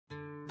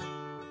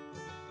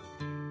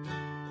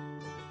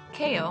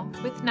kale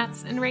with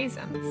nuts and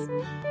raisins.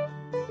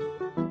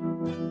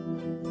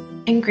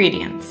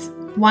 Ingredients: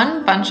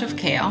 1 bunch of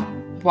kale,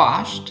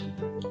 washed,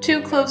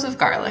 2 cloves of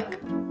garlic,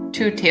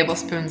 2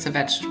 tablespoons of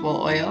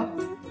vegetable oil,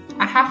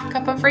 a half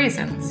cup of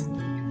raisins,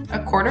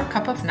 a quarter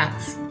cup of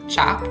nuts,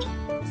 chopped,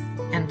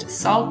 and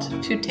salt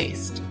to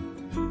taste.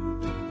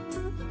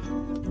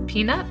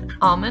 Peanut,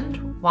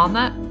 almond,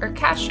 walnut, or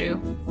cashew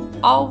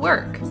all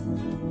work.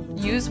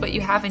 Use what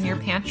you have in your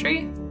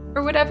pantry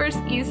or whatever's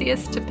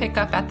easiest to pick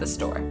up at the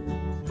store.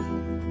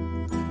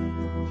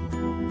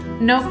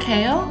 No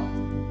kale?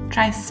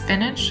 Try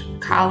spinach,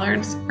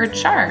 collards, or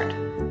chard.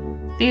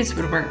 These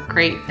would work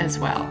great as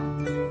well.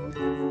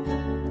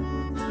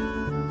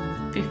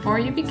 Before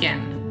you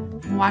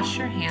begin, wash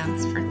your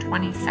hands for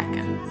 20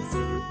 seconds.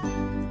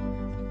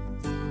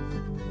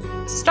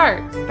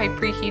 Start by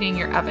preheating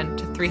your oven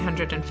to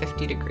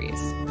 350 degrees.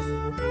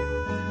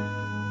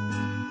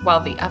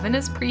 While the oven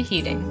is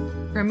preheating,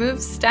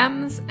 remove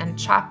stems and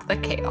chop the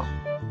kale.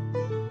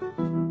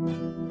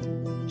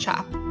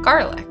 Chop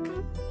garlic.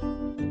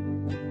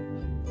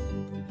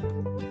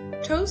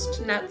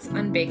 Toast nuts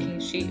on baking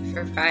sheet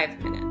for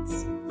 5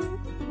 minutes.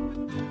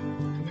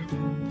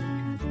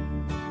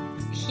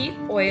 Heat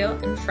oil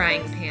in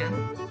frying pan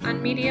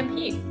on medium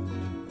heat.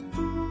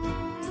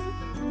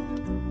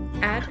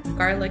 Add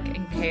garlic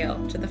and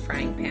kale to the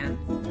frying pan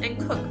and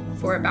cook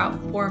for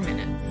about 4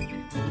 minutes.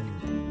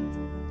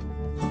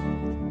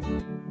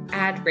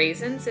 Add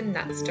raisins and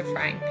nuts to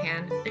frying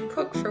pan and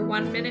cook for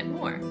 1 minute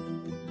more.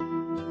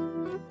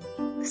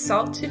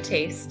 Salt to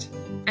taste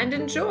and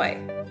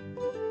enjoy!